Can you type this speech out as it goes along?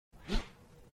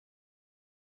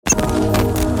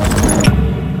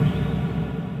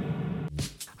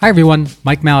Hi everyone,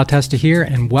 Mike Malatesta here,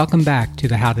 and welcome back to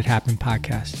the How Did Happen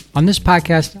podcast. On this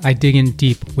podcast, I dig in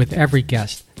deep with every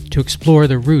guest to explore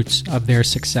the roots of their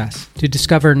success, to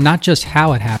discover not just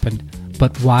how it happened,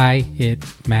 but why it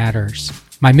matters.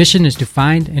 My mission is to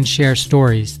find and share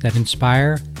stories that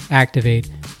inspire, activate,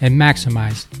 and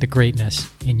maximize the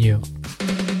greatness in you.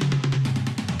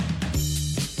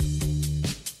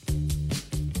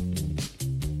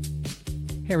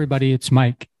 Hey everybody, it's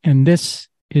Mike, and this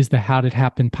is the How Did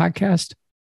Happen podcast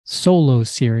solo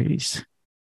series.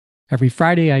 Every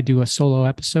Friday, I do a solo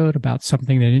episode about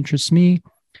something that interests me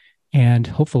and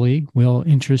hopefully will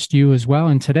interest you as well.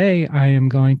 And today I am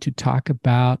going to talk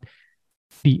about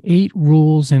the 8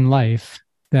 rules in life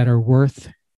that are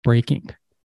worth breaking.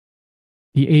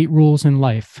 The 8 rules in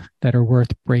life that are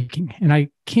worth breaking. And I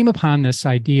came upon this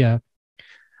idea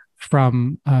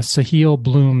from Sahil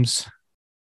Bloom's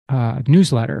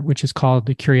newsletter, which is called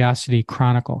the Curiosity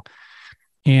Chronicle.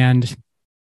 And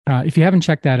if you haven't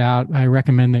checked that out, I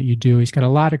recommend that you do. He's got a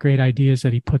lot of great ideas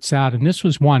that he puts out. And this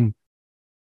was one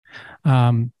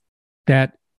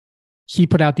that he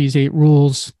put out these 8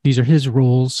 rules. These are his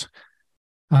rules,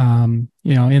 in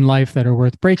life that are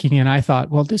worth breaking. And I thought,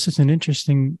 well, this is an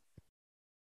interesting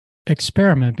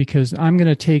experiment because I'm going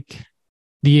to take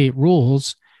the 8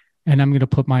 rules and I'm going to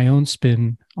put my own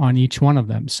spin on each one of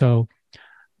them. So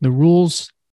the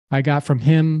rules I got from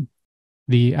him,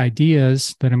 the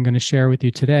ideas that I'm going to share with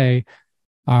you today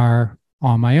are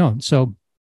on my own. So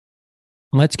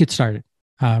let's get started.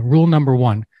 Rule number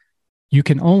 1, you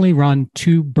can only run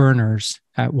 2 burners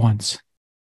at once.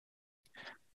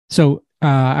 So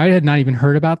I had not even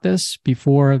heard about this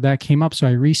before that came up, so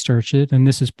I researched it, and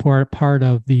this is part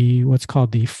of the what's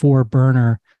called the 4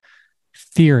 burner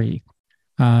theory,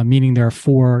 meaning there are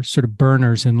 4 sort of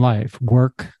burners in life: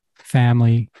 work,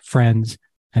 family, friends,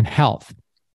 and health.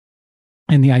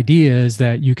 And the idea is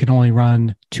that you can only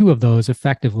run 2 of those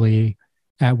effectively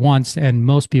at once, and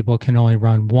most people can only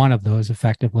run 1 of those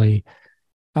effectively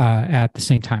at the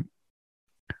same time.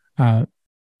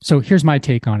 So here's my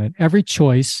take on it. Every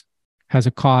choice has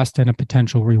a cost and a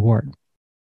potential reward.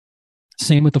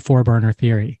 Same with the 4 burner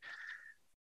theory.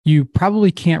 You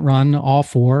probably can't run all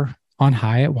 4 on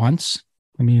high at once.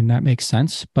 I mean, that makes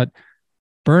sense, but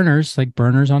burners, like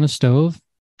burners on a stove,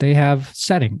 they have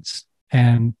settings.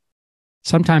 And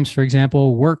sometimes, for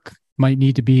example, work might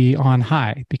need to be on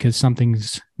high because something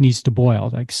needs to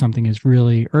boil, like something is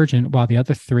really urgent, while the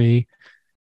other 3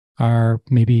 are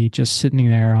maybe just sitting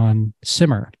there on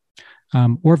simmer.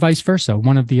 Or vice versa.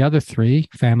 One of the other 3,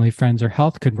 family, friends, or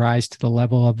health, could rise to the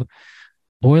level of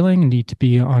boiling, need to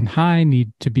be on high,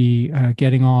 need to be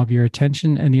getting all of your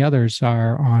attention, and the others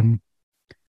are on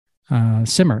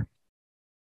simmer.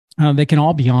 They can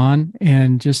all be on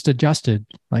and just adjusted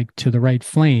like to the right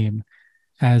flame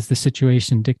as the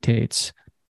situation dictates.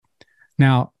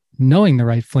 Now, knowing the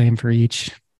right flame for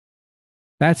each,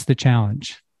 that's the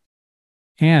challenge.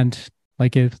 And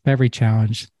like with every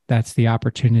challenge, that's the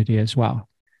opportunity as well.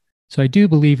 So I do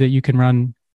believe that you can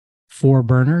run 4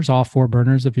 burners, all 4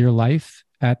 burners of your life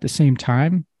at the same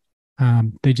time.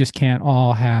 They just can't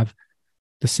all have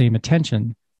the same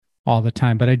attention all the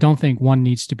time. But I don't think one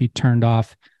needs to be turned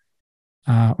off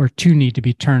or 2 need to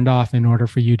be turned off in order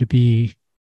for you to be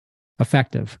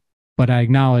effective. But I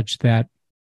acknowledge that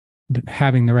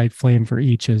having the right flame for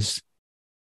each is,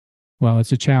 well,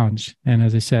 it's a challenge. And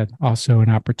as I said, also an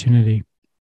opportunity.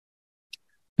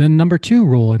 The number 2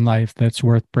 rule in life that's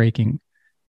worth breaking: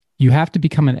 you have to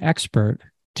become an expert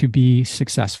to be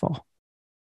successful.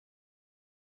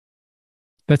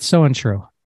 That's so untrue.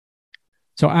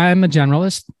 So I'm a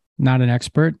generalist, not an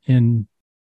expert in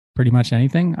pretty much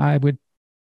anything.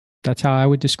 That's how I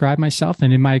would describe myself.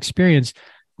 And in my experience,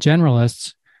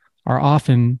 generalists are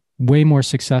often way more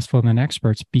successful than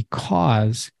experts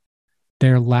because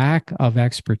their lack of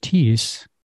expertise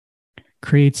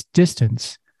creates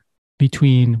distance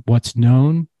between what's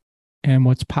known and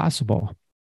what's possible.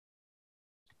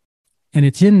 And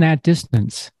it's in that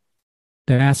distance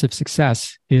that massive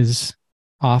success is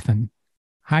often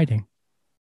hiding.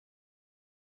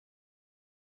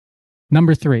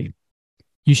 Number 3,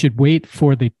 you should wait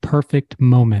for the perfect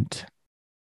moment.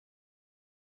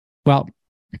 Well,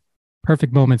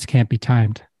 perfect moments can't be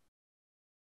timed.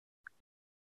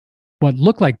 What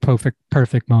look like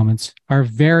perfect moments are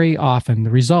very often the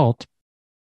result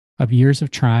of years of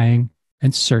trying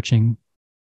and searching,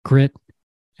 grit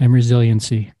and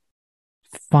resiliency,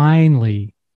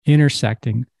 finally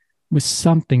intersecting with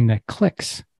something that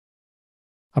clicks: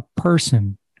 a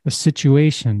person, a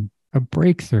situation, a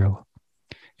breakthrough.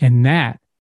 And that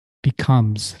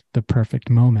becomes the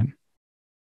perfect moment.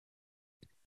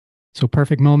 So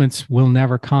perfect moments will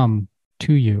never come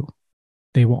to you.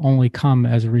 They will only come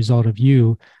as a result of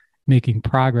you making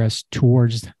progress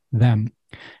towards them.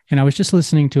 And I was just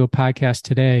listening to a podcast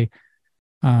today,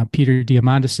 Peter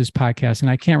Diamandis' podcast, and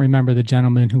I can't remember the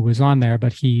gentleman who was on there,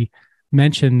 but he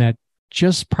mentioned that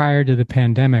just prior to the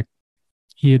pandemic,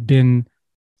 he had been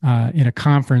in a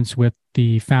conference with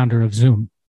the founder of Zoom.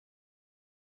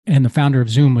 And the founder of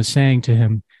Zoom was saying to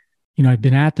him, I've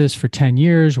been at this for 10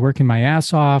 years, working my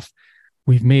ass off.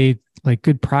 We've made like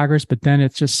good progress, but then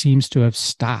it just seems to have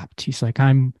stopped. He's like,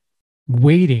 I'm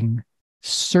waiting,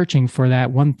 searching for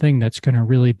that one thing that's going to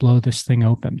really blow this thing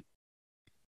open.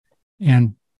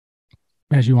 And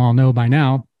as you all know by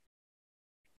now,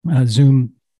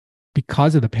 Zoom,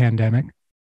 because of the pandemic,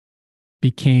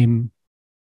 became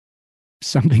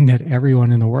something that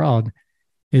everyone in the world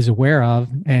is aware of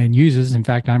and uses. In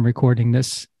fact, I'm recording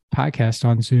this podcast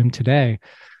on Zoom today.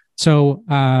 So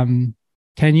 10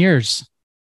 years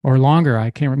or longer,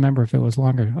 I can't remember if it was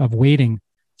longer, of waiting,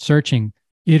 searching,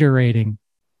 iterating,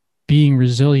 being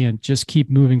resilient, just keep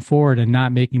moving forward and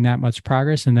not making that much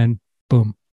progress. And then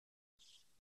boom.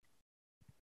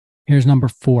 Here's number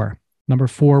 4. Number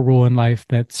 4 rule in life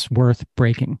that's worth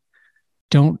breaking.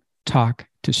 Don't talk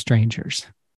to strangers.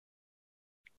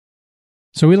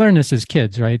 So we learn this as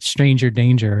kids, right? Stranger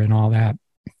danger and all that.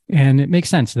 And it makes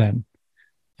sense then.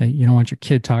 You don't want your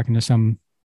kid talking to some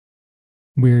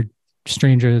weird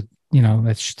stranger,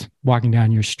 that's walking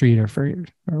down your street or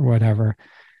whatever.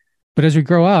 But as we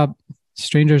grow up,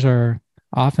 strangers are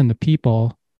often the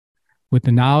people with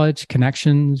the knowledge,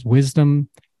 connections, wisdom,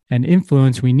 and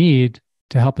influence we need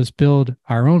to help us build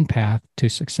our own path to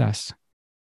success.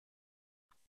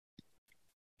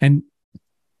 And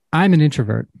I'm an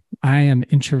introvert. I am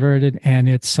introverted, and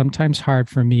it's sometimes hard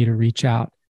for me to reach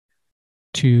out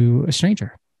to a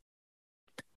stranger.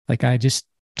 Like, I just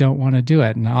don't want to do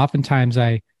it. And oftentimes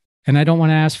I don't want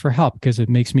to ask for help because it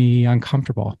makes me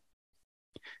uncomfortable.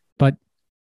 But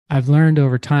I've learned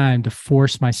over time to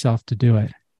force myself to do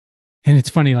it. And it's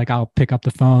funny, like I'll pick up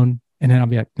the phone and then I'll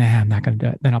be like, nah, I'm not going to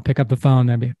do it. Then I'll pick up the phone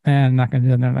and I'll be, I'm not going to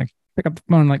do it. And then I'm like, pick up the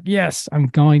phone, like, yes, I'm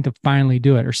going to finally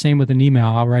do it. Or same with an email.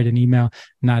 I'll write an email,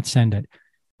 not send it.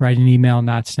 Write an email,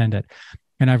 not send it.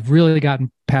 And I've really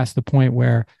gotten past the point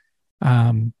where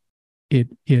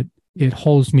it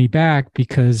holds me back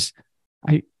because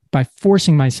by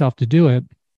forcing myself to do it,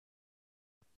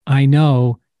 I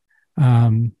know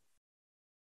that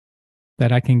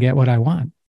I can get what I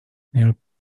want.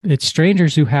 It's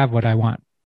strangers who have what I want.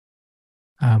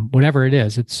 Whatever it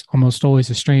is, it's almost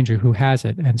always a stranger who has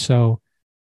it. And so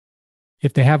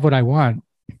if they have what I want,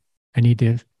 I need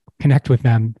to connect with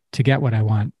them to get what I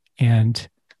want. And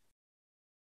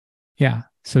yeah,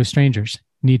 so strangers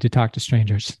need to talk to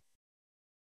strangers.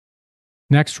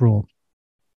 Next rule,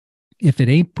 if it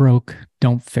ain't broke,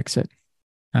 don't fix it.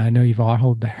 I know you've all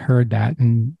heard that,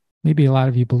 and maybe a lot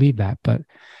of you believe that, but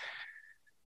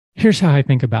here's how I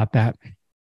think about that.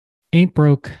 Ain't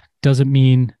broke doesn't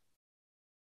mean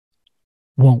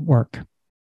won't work.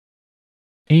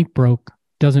 Ain't broke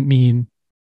doesn't mean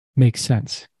makes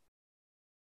sense.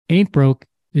 Ain't broke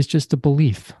is just a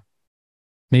belief.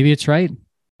 Maybe it's right,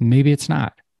 maybe it's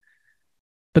not.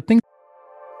 But think.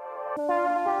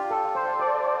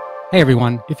 Hey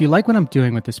everyone, if you like what I'm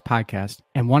doing with this podcast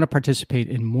and want to participate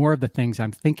in more of the things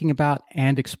I'm thinking about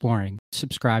and exploring,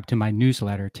 subscribe to my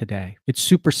newsletter today. It's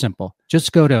super simple.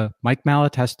 Just go to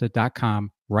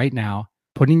mikemalatesta.com right now,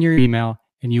 put in your email,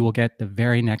 and you will get the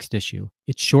very next issue.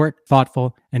 It's short,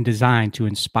 thoughtful, and designed to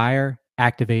inspire,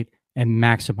 activate, and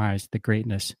maximize the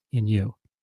greatness in you.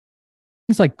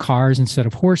 Things like cars instead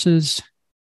of horses,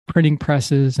 printing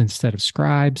presses instead of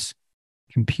scribes,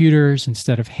 computers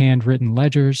instead of handwritten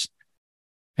ledgers,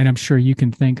 and I'm sure you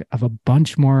can think of a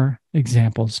bunch more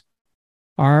examples,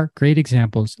 are great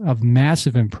examples of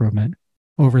massive improvement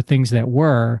over things that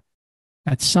were,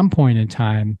 at some point in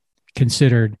time,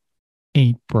 considered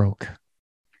ain't broke.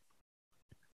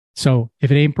 So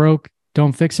if it ain't broke,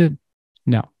 don't fix it.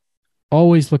 No.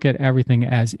 Always look at everything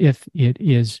as if it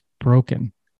is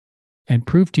broken and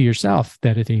prove to yourself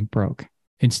that it ain't broke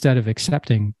instead of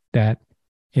accepting that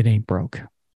it ain't broke.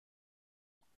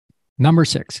 Number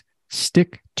 6,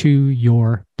 stick to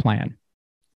your plan.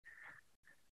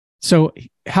 So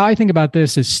how I think about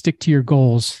this is stick to your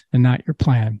goals and not your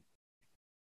plan.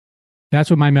 That's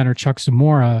what my mentor, Chuck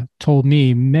Zamora, told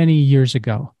me many years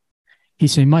ago. He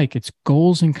said, Mike, it's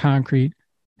goals in concrete,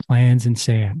 plans in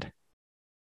sand.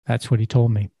 That's what he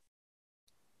told me.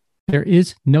 There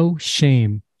is no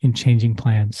shame in changing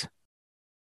plans.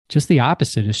 Just the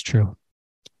opposite is true.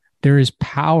 There is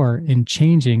power in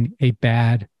changing a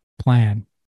bad plan.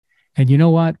 And you know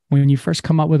what? When you first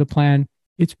come up with a plan,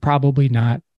 it's probably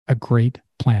not a great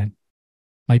plan.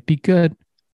 Might be good.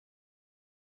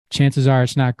 Chances are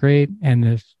it's not great. And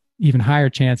the even higher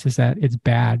chance is that it's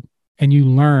bad. And you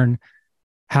learn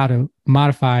how to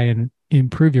modify and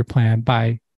improve your plan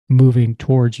by moving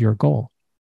towards your goal.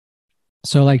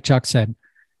 So, like Chuck said,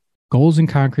 goals in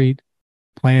concrete,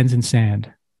 plans in sand.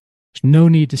 There's no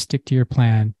need to stick to your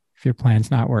plan if your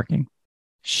plan's not working.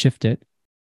 Shift it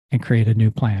and create a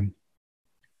new plan.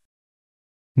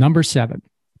 Number 7,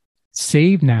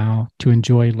 save now to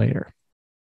enjoy later.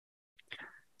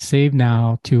 Save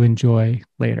now to enjoy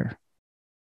later.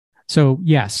 So,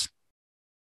 yes,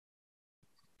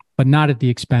 but not at the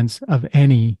expense of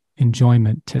any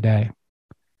enjoyment today.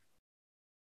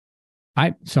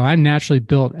 I'm naturally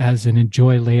built as an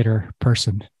enjoy later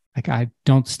person. Like, I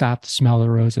don't stop to smell the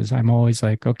roses. I'm always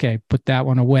like, okay, put that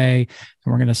one away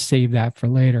and we're going to save that for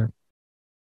later.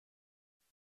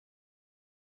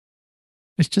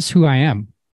 It's just who I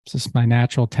am. It's just my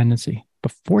natural tendency.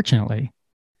 But fortunately,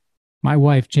 my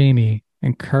wife, Jamie,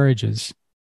 encourages,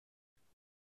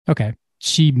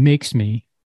 she makes me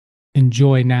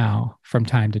enjoy now from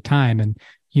time to time. And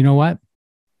you know what?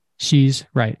 She's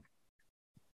right.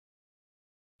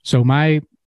 So my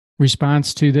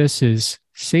response to this is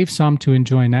save some to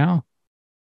enjoy now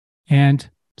and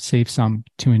save some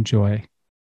to enjoy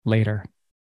later.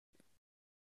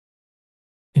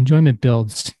 Enjoyment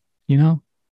builds, you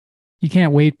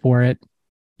can't wait for it.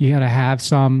 You got to have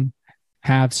some,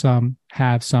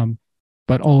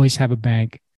 but always have a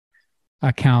bank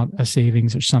account, a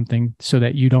savings or something so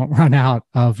that you don't run out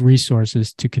of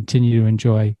resources to continue to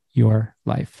enjoy your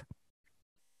life.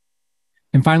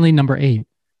 And finally, number 8,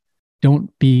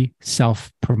 don't be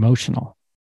self-promotional.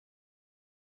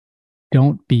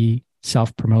 Don't be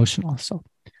self-promotional. So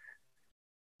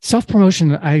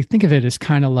self-promotion, I think of it as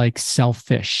kind of like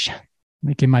selfish.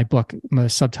 Like in my book, the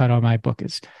subtitle of my book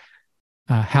is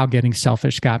How Getting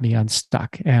Selfish Got Me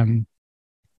Unstuck. And,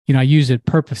 I use it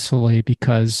purposefully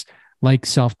because like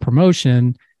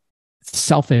self-promotion,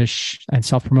 selfish and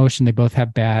self-promotion, they both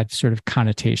have bad sort of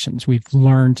connotations. We've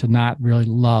learned to not really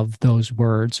love those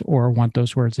words or want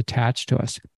those words attached to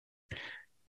us.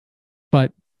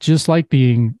 But just like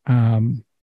being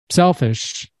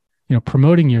selfish,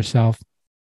 promoting yourself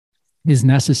is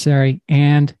necessary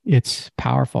and it's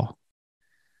powerful.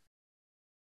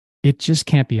 It just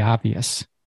can't be obvious.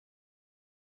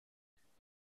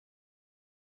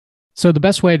 So the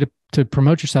best way to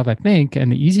promote yourself, I think,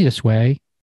 and the easiest way,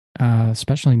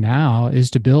 especially now, is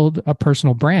to build a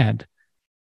personal brand.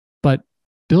 But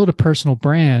build a personal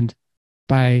brand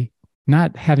by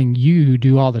not having you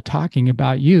do all the talking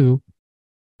about you,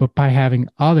 but by having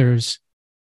others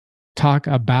talk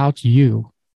about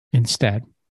you instead.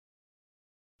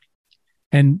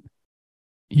 And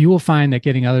you will find that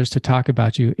getting others to talk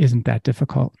about you isn't that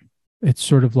difficult. It's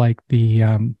sort of like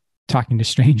the talking to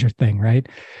stranger thing, right?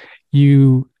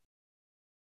 You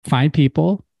find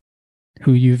people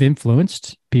who you've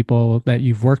influenced, people that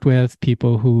you've worked with,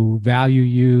 people who value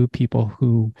you, people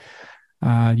who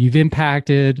you've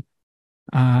impacted,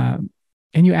 and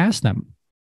you ask them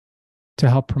to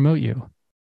help promote you,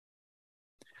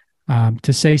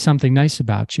 to say something nice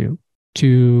about you,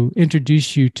 to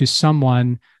introduce you to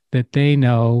someone that they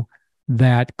know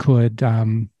that could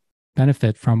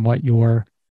benefit from what you're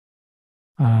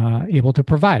able to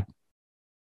provide.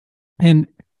 And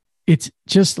it's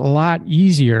just a lot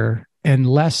easier and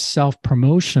less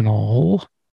self-promotional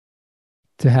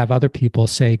to have other people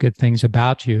say good things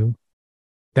about you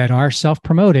that are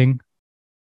self-promoting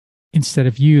instead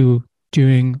of you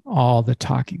doing all the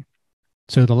talking.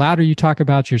 So the louder you talk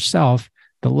about yourself,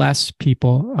 the less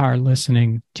people are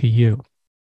listening to you.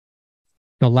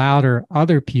 The louder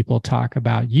other people talk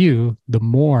about you, the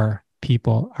more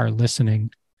people are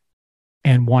listening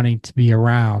and wanting to be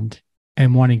around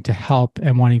and wanting to help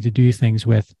and wanting to do things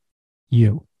with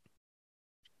you.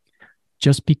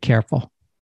 Just be careful.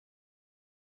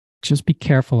 Just be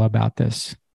careful about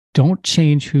this. Don't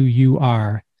change who you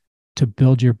are to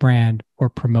build your brand or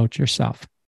promote yourself.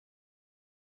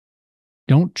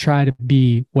 Don't try to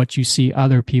be what you see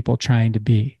other people trying to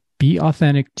be. Be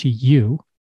authentic to you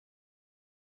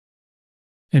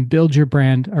and build your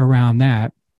brand around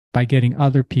that by getting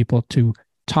other people to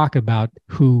talk about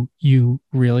who you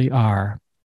really are.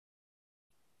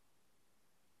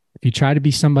 If you try to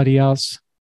be somebody else,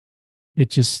 it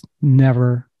just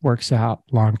never works out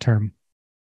long term.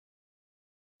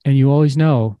 And you always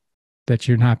know that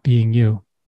you're not being you.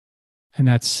 And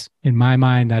that's, in my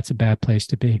mind, that's a bad place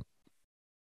to be.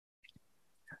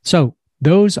 So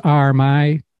those are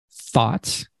my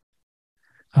thoughts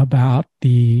about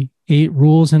the 8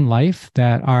 rules in life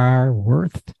that are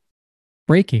worth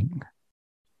breaking.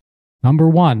 Number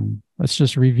 1, let's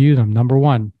just review them. Number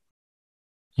 1,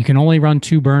 you can only run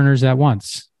 2 burners at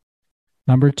once.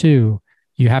 Number 2,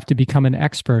 you have to become an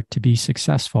expert to be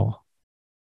successful.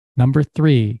 Number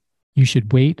 3, you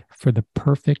should wait for the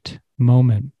perfect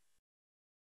moment.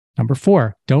 Number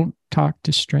 4, don't talk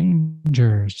to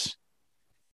strangers.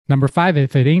 Number 5,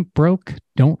 if it ain't broke,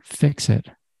 don't fix it.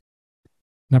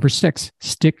 Number 6,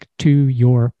 stick to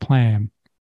your plan.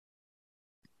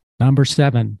 Number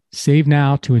 7, save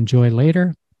now to enjoy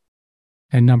later.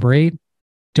 And number 8,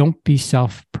 don't be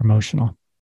self-promotional.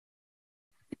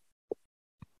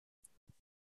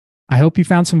 I hope you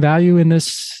found some value in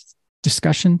this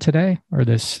discussion today, or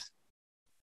this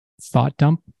thought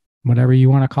dump, whatever you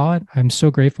want to call it. I'm so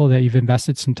grateful that you've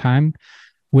invested some time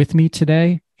with me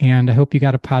today, and I hope you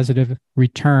got a positive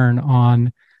return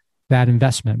on that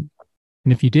investment.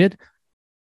 And if you did,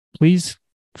 please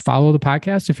follow the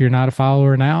podcast. If you're not a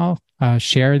follower now,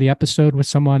 share the episode with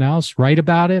someone else, write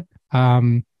about it,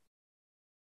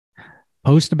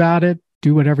 post about it,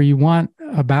 do whatever you want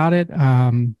about it.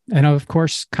 And of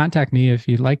course, contact me if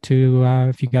you'd like to,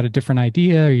 if you got a different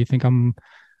idea, or you think I'm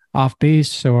off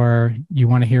base, or you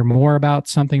want to hear more about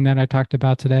something that I talked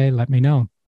about today, let me know.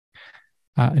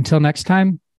 Until next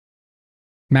time,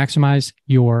 maximize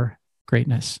your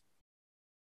greatness.